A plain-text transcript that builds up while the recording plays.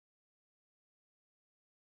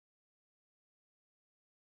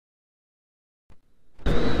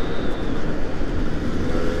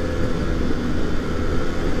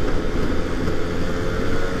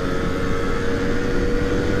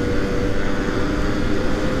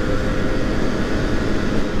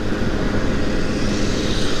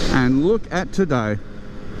And look at today.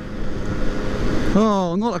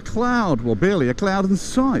 Oh, not a cloud. Well, barely a cloud in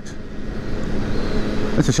sight.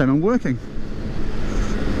 It's a shame I'm working.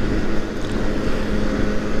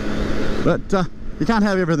 But you can't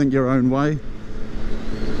have everything your own way.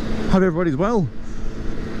 Hope everybody's well.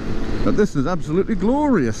 But this is absolutely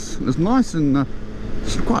glorious. It's nice and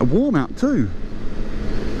it's quite warm out too.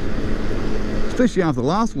 Especially after the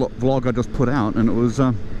last vlog I just put out, and it was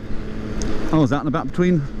I was out and about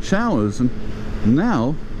between showers, and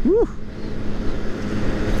now, whew,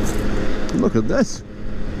 look at this.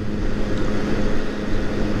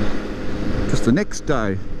 Just the next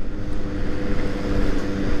day.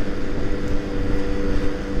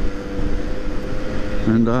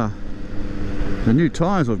 And the new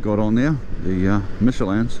tyres I've got on there, the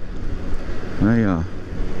Michelins,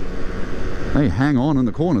 they hang on in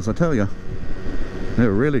the corners, I tell you.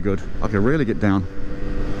 They're really good. I can really get down.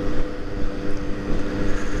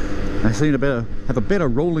 They seem to have a better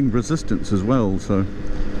rolling resistance as well, so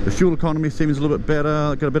the fuel economy seems a little bit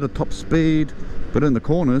better, got a bit of top speed, but in the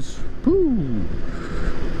corners, whoo,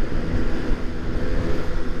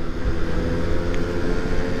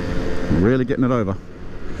 really getting it over.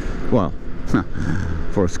 Well,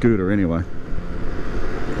 for a scooter anyway.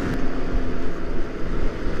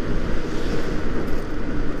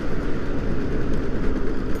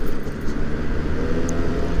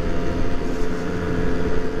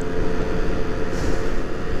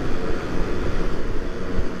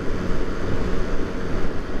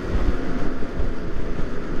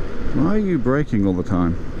 Why are you braking all the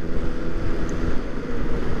time?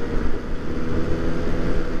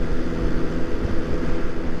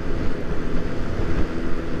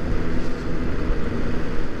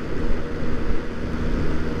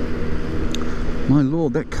 My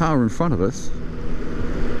lord, that car in front of us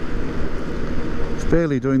is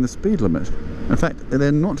barely doing the speed limit. In fact,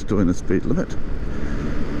 they're not doing the speed limit.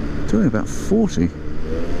 Doing about 40.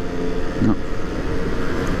 No.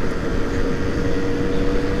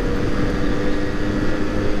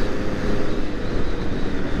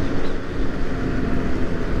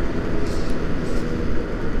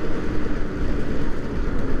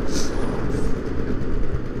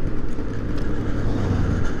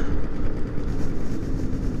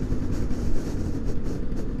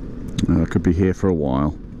 I could be here for a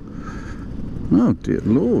while. Oh dear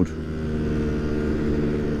Lord,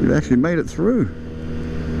 you've actually made it through.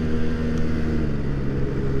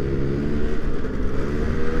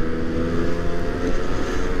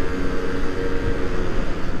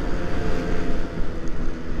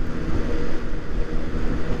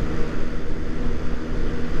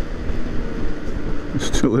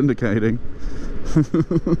 Still indicating.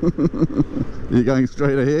 You're going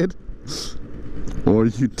straight ahead? Or are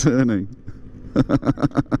you turning?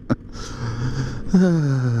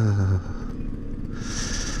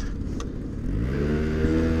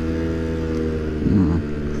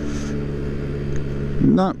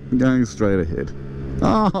 No, going straight ahead.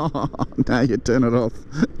 Oh, now you turn it off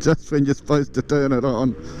just when you're supposed to turn it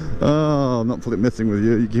on. Oh, I'm not messing with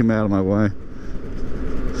you. You get out of my way.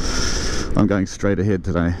 I'm going straight ahead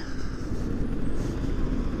today.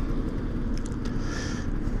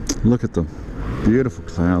 Look at them. Beautiful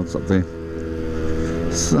clouds up there.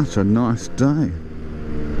 Such a nice day.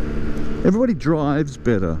 Everybody drives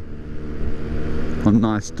better on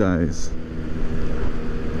nice days. Do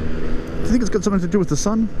you think it's got something to do with the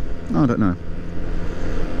sun? I don't know.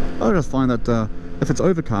 I just find that if it's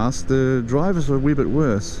overcast, the drivers are a wee bit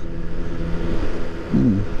worse.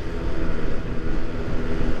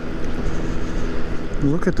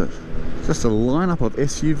 Look at it. Just a lineup of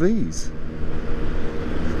SUVs.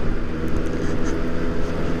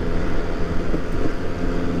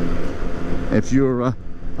 If you're a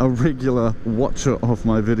regular watcher of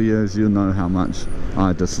my videos, you know how much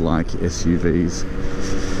I dislike SUVs.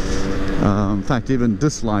 In fact, even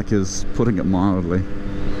dislike is putting it mildly.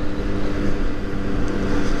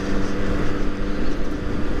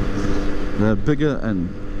 The bigger and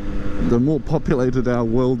the more populated our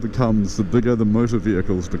world becomes, the bigger the motor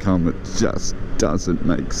vehicles become. It just doesn't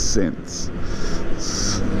make sense.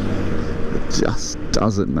 It just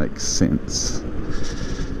doesn't make sense.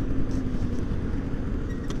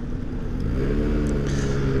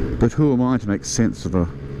 But who am I to make sense of a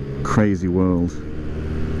crazy world?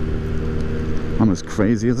 I'm as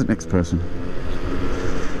crazy as the next person.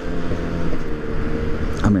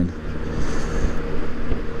 I mean,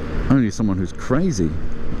 only someone who's crazy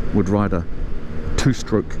would ride a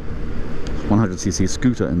two-stroke 100cc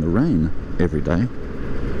scooter in the rain every day.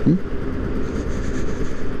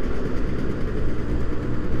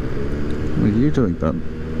 What are you doing, bub?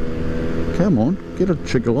 Come on, get a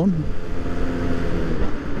jiggle on.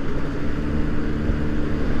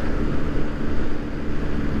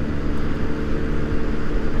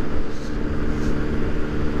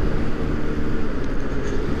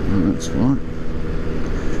 Oh, that's right.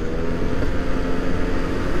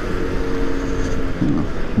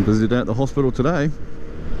 Oh, I'm busy at the hospital today.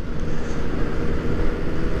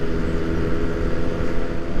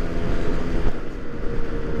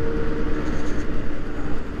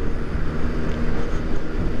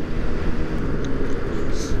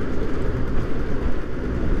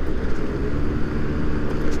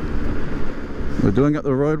 We're doing up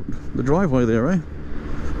the road, the driveway there, eh?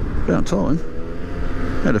 About time.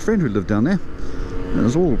 I had a friend who lived down there. And it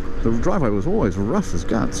was all, the driveway was always rough as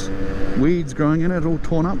guts. Weeds growing in it, all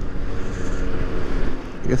torn up.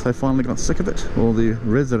 I guess they finally got sick of it, or the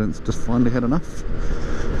residents just finally had enough.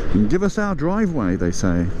 And give us our driveway, they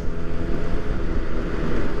say.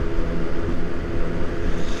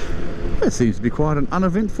 It seems to be quite an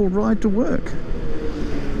uneventful ride to work.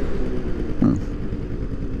 Oh.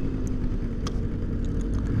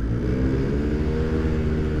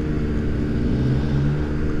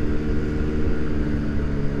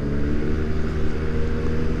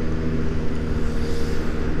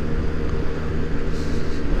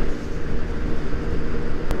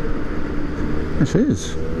 It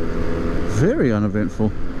is very uneventful.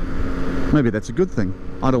 Maybe that's a good thing.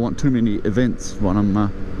 I don't want too many events when I'm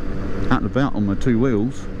out and about on my two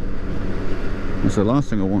wheels. That's the last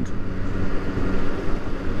thing I want.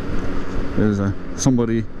 There's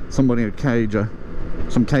somebody in a cage,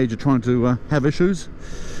 some cage are trying to have issues.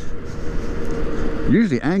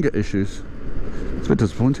 Usually anger issues. It's a bit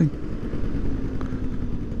disappointing.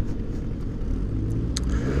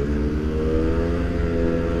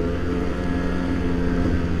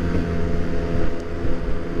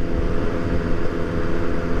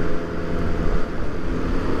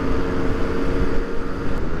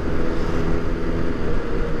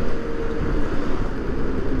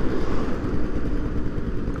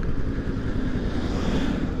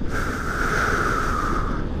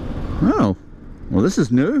 Oh, well, this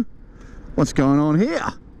is new. What's going on here?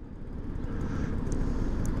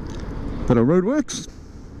 But a roadworks.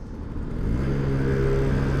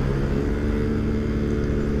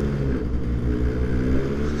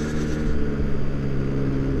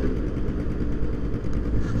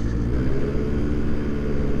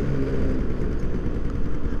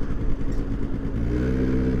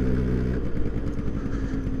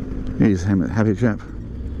 He's a happy chap.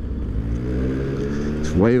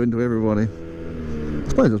 Waving to everybody. I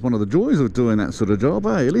suppose it's one of the joys of doing that sort of job,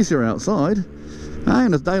 eh? At least you're outside.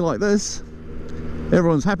 And a day like this,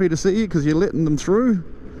 everyone's happy to see you because you're letting them through.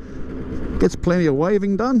 Gets plenty of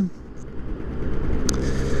waving done.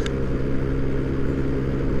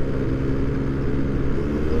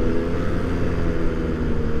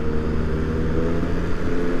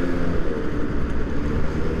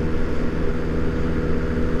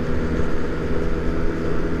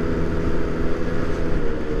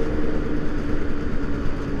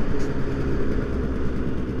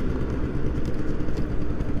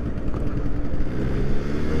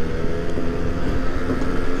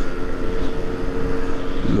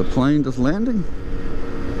 Is the plane just landing,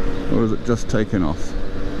 or is it just taking off?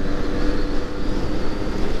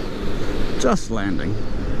 Just landing.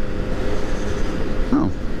 Oh,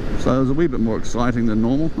 so it was a wee bit more exciting than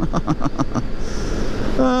normal.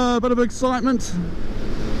 A bit of excitement,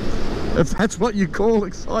 if that's what you call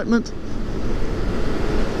excitement.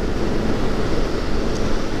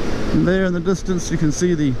 And there in the distance you can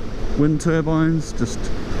see the wind turbines just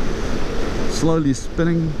slowly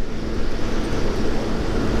spinning.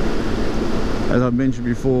 As I've mentioned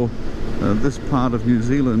before, this part of New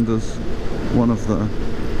Zealand is one of the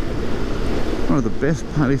best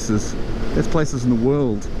places in the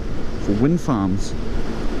world for wind farms,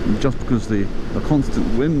 just because the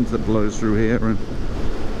constant wind that blows through here.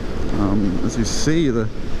 And as you see, well,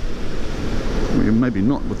 maybe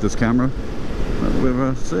not with this camera, but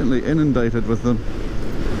we're certainly inundated with them.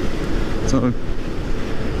 So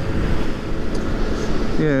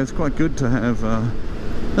yeah, it's quite good to have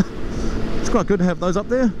it's quite good to have those up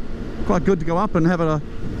there. Quite good to go up and have a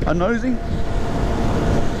nosy.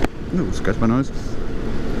 Ooh, scratch my nose.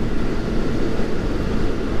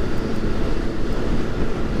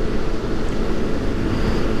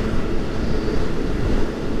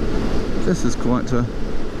 This is quite a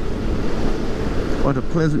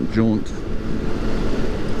pleasant jaunt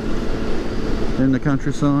in the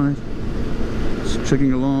countryside. Just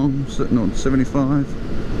chugging along, sitting on 75.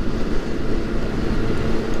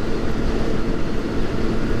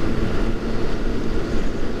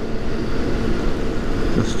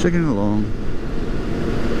 Chicken along.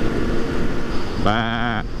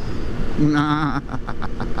 Bah.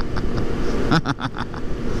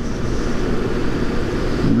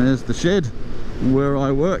 And there's the shed where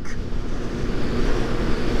I work.